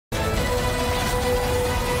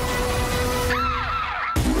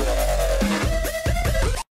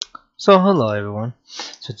So hello everyone.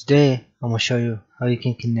 So today I'm going to show you how you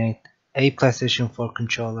can connect a PlayStation 4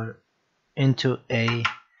 controller into a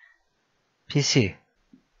PC.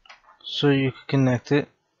 So you can connect it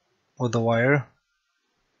with a wire,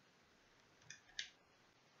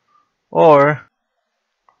 or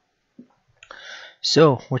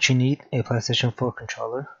what you need: a PlayStation 4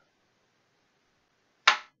 controller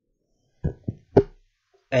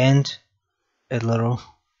and a little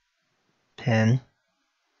pen,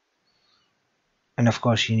 and of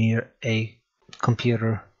course you need a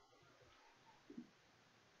computer.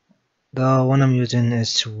 The one I'm using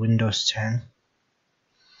is Windows 10.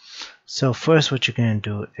 So first what you're going to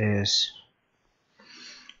do is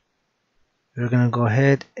you're going to go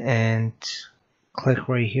ahead and click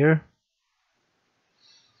right here,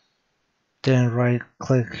 then right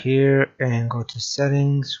click here and go to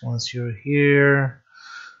settings. Once you're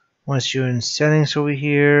in settings over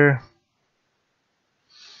here,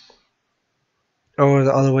 or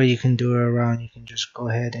the other way you can do it around, you can just go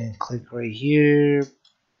ahead and click right here.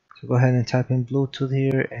 So go ahead and type in Bluetooth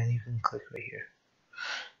here and you can click right here.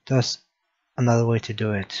 That's another way to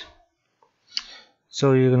do it.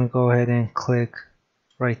 So you're gonna go ahead and click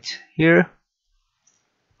right here.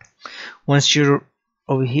 Once you're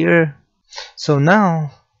over here, so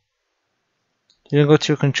now you're gonna go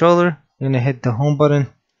to your controller, you're gonna hit the home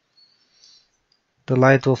button. The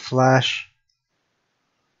light will flash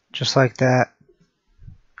just like that.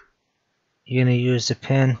 You're gonna use the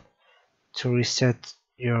pen to reset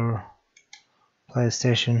your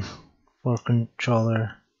PlayStation 4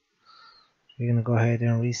 controller. You're gonna go ahead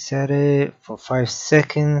and reset it for 5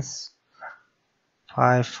 seconds.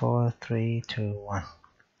 5, 4, 3, 2, 1.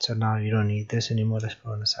 So now you don't need this anymore. Let's put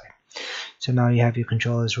it on the side. So now you have your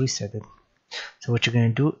controllers reset. So what you're gonna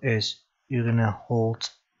do is you're gonna hold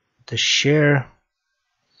the share.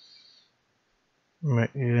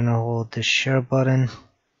 You're gonna hold the share button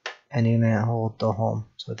and you're gonna hold the home.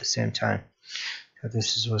 So at the same time. So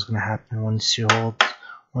this is what's gonna happen once you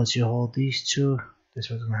hold these two. This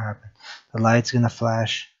is what's gonna happen. The light's gonna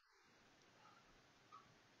flash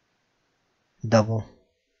double.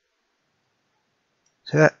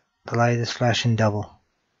 See that? The light is flashing double.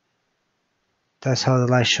 That's how the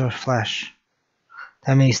light shows flash.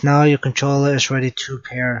 That means now your controller is ready to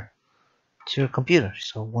pair to your computer.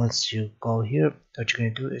 So once you go here, what you're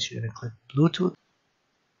gonna do is you're gonna click Bluetooth.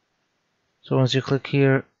 So once you click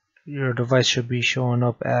here, your device should be showing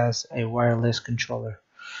up as a wireless controller.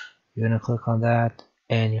 You're gonna click on that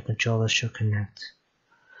and your controller should connect.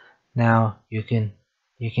 Now you can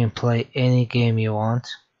play any game you want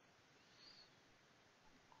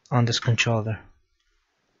on this controller.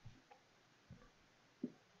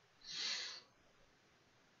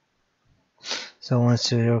 So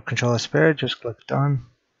once your controller is paired, just click done.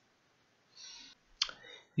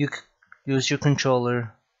 You can use your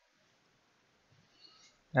controller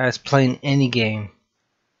as playing any game.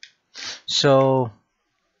 So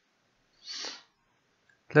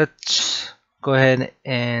let's go ahead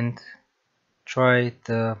and try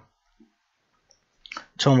the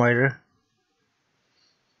Tomb Raider.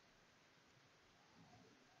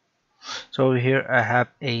 So over here I have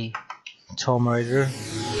a Tomb Raider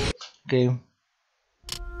game.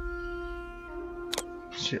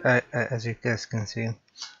 So as you guys can see,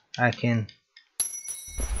 I can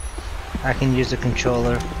use the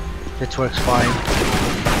controller. It works fine.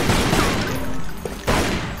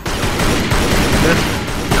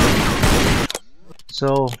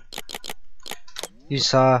 So you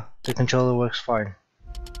saw the controller works fine.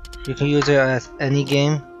 You can use it as any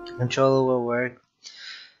game. The controller will work.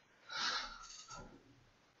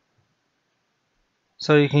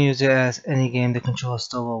 So you can use it as any game. The controller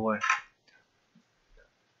still will work.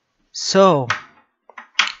 So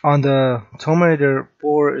on the Tomb Raider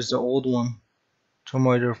 4 is the old one. Tomb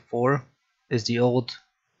Raider 4 is the old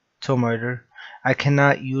Tomb Raider. I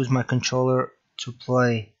cannot use my controller to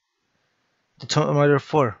play the Tomb Raider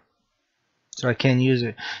 4, so I can't use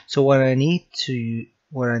it. So what I need to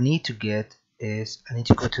get is I need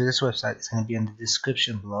to go to this website. It's gonna be in the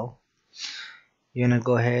description below. You're gonna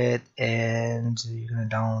go ahead and you're gonna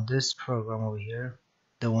download this program over here,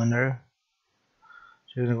 the winner.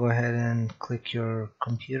 So you're gonna go ahead and click your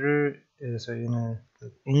computer. So you're gonna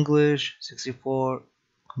click English 64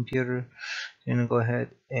 computer. You're gonna go ahead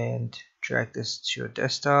and drag this to your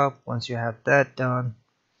desktop. Once you have that done,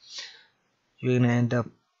 you're gonna end up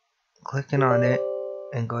clicking on it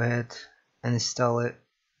and go ahead and install it.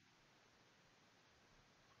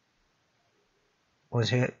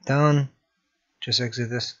 Once you hit done, just exit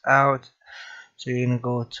this out. So you're gonna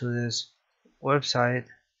go to this website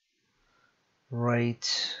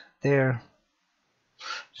right there.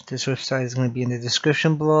 So this website is going to be in the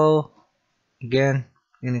description below. Again,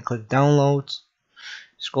 you're going to click downloads,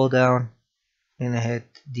 scroll down, and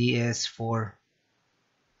hit DS4.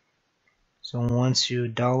 So once you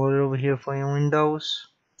download it over here for your Windows,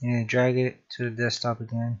 you're going to drag it to the desktop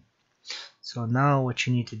again. So now what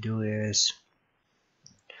you need to do is,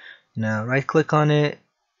 now right click on it,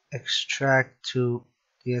 extract to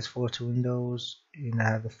DS4 to Windows. You're going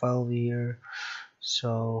to have the file over here.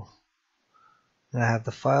 So I have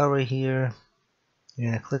the file right here. You're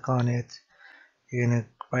going to click on it. You're going to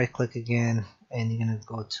right click again, and you're going to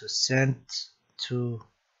go to send to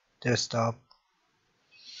desktop.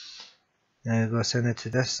 And go send it to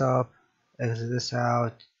desktop, exit this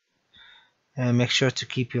out, and make sure to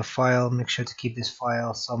keep your file, make sure to keep this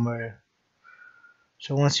file somewhere.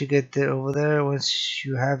 So once you get it over there, once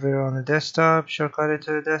you have it on the desktop, shortcut it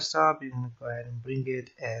to the desktop, you're going to go ahead and bring it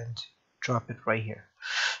and drop it right here.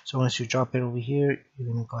 So once you drop it over here,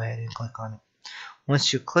 you're going to go ahead and click on it.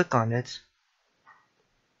 Once you click on it,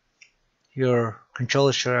 your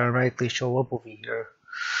controller should automatically show up over here.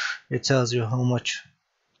 It tells you how much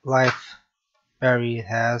life battery it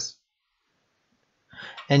has,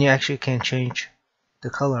 and you actually can change the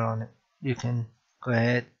color on it. You can go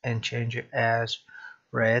ahead and change it as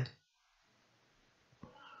red,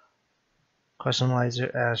 customize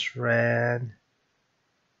it as red,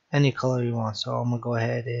 any color you want. So I'm gonna go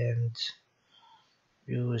ahead and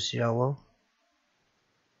use yellow.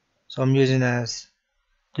 So I'm using as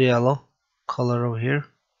the yellow color over here.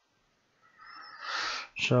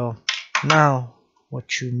 So now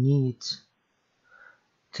what you need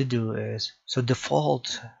to do is, so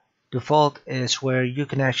default is where you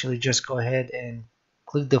can actually just go ahead and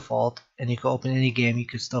click default and you can open any game. You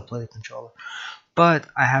can still play the controller, but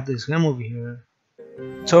I have this game over here,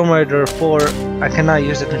 Tomb Raider 4. I cannot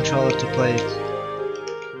use the controller to play it.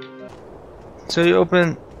 So you're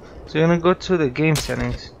gonna go to the game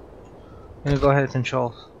settings and go ahead and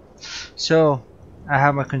control. So I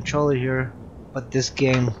have my controller here, but this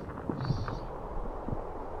game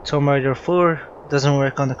Tomb Raider 4 doesn't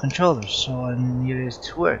work on the controller, so I need it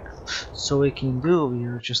to work. So what we can do,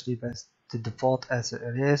 we just leave as the default as it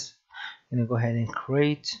is, and go ahead and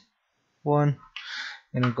create one,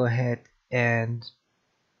 and go ahead and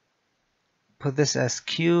put this as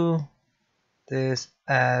Q, this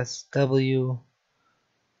as W,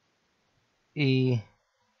 E,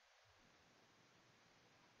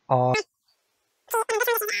 R.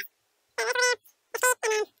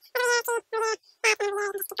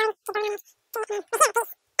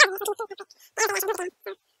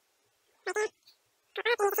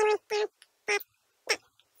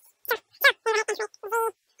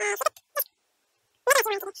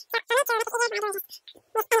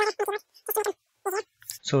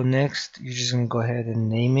 So next, you're just gonna go ahead and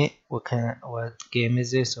name it. What game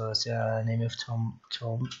is this? So let's name it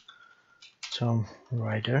Tomb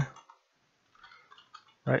Raider.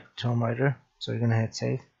 Right, Tomb Raider. So you're gonna hit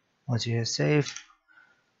save. Once you hit save,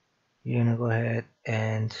 you're gonna go ahead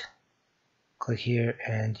and click here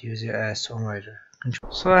and use it as Tomb Raider.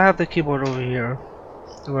 So I have the keyboard over here,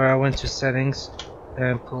 where I went to settings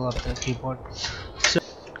and pull up the keyboard.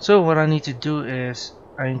 So what I need to do is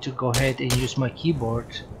I need to go ahead and use my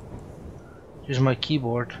keyboard.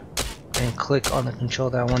 And click on the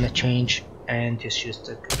controller that I want to change, and just use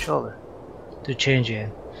the controller to change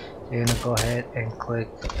it. So you're gonna go ahead and click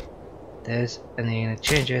this, and then you're gonna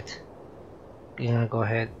change it. You're gonna go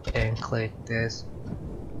ahead and click this,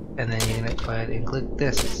 and then you're gonna go ahead and click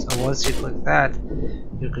this. So once you click that,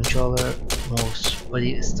 your controller moves, but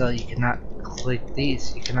you cannot click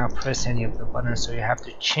these. You cannot press any of the buttons, so you have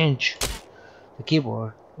to change the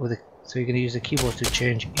keyboard with it. So you're gonna use the keyboard to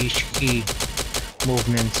change each key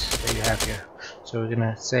movement that you have here. So we're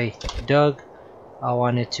gonna say Doug, I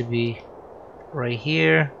want it to be right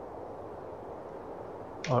here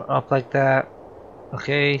or up like that.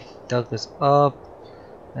 Okay, Doug is up,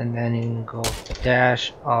 and then you can go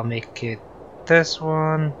dash, I'll make it this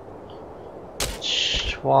one.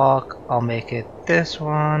 Walk, I'll make it this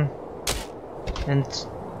one, and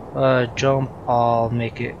jump, I'll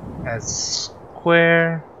make it as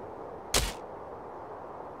square.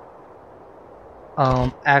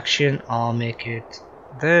 Action, I'll make it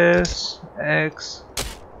this, X.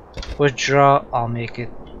 Withdraw, I'll make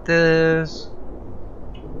it this,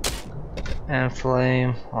 and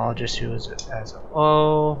flame, I'll just use it as an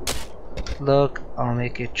O. Look, I'll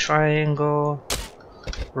make it triangle.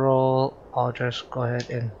 Roll, I'll just go ahead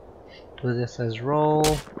and do this as roll.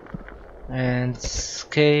 And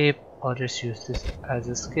escape, I'll just use this as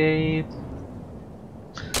escape.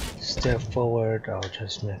 Step forward, I'll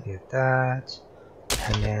just make it that.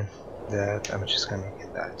 And then that. I'm just gonna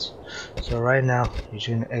get that. So right now you're just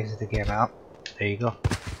gonna exit the game out. There you go.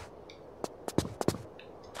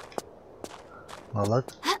 Well,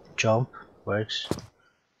 look, jump works.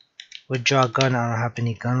 With draw gun, I don't have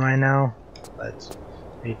any gun right now, but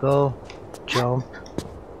there you go. Jump.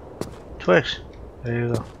 It works. There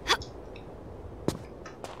you go.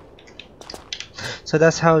 So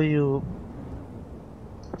that's how you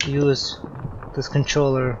use this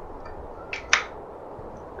controller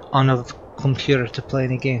on a computer to play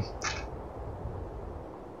any game.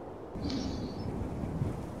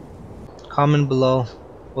 Comment below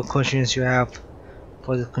what questions you have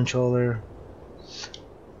for the controller,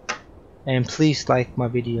 and please like my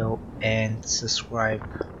video and subscribe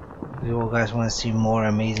if you guys want to see more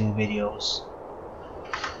amazing videos.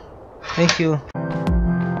 Thank you.